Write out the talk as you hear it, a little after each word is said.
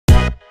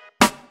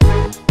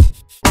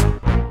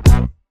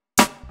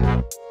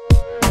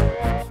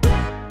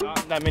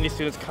Not that many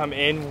students come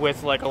in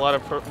with like a lot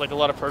of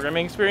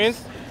programming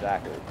experience.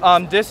 Exactly.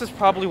 This is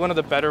probably one of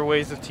the better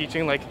ways of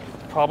teaching like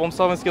problem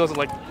solving skills and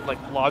like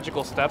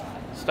logical steps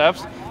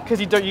because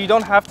you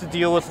don't have to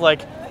deal with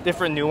like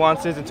different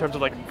nuances in terms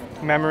of like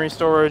memory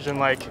storage and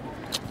like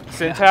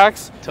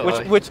syntax, yeah,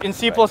 totally. which in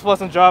C++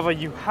 and Java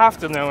you have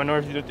to know in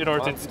order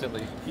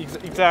Constantly.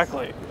 to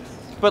exactly.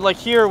 But like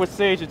here with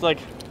Sage, it's like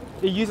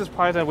it uses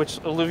Python, which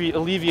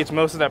alleviates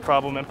most of that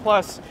problem, and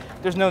plus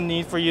there's no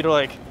need for you to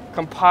like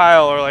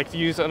compile or like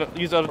use other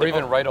or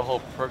even write a whole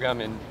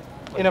program in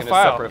a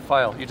separate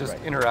file. You just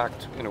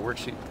interact in a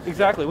worksheet.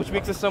 Exactly, which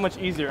makes it so much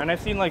easier. And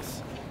I've seen like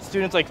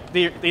students like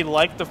they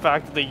like the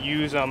fact that they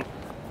use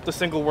the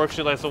single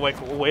worksheet as a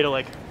way to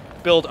like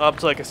build up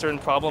to like a certain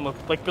problem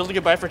of like building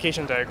a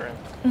bifurcation diagram.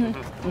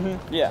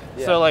 Yeah.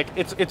 So like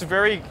it's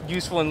very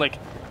useful in like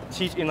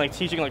teaching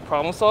like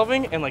problem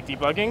solving and like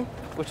debugging,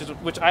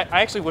 which I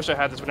actually wish I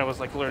had this when I was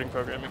like learning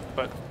programming,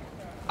 but.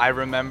 I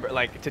remember,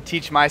 like, to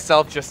teach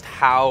myself just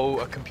how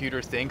a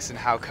computer thinks and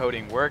how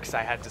coding works,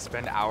 I had to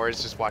spend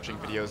hours just watching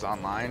videos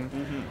online.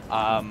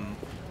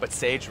 But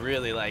Sage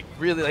really,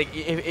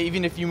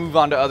 even if you move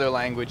on to other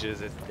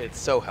languages, it's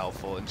so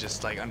helpful in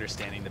just like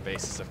understanding the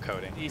basis of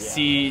coding. You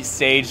see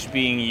Sage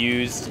being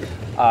used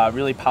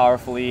really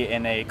powerfully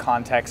in a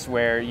context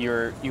where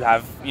you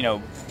have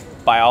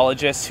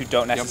biologists who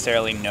don't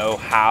necessarily know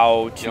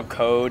how to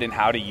code and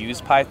how to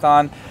use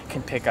Python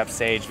can pick up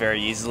Sage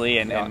very easily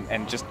and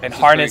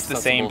harness the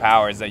same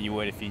powers that you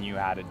would if you knew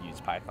how to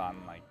use Python.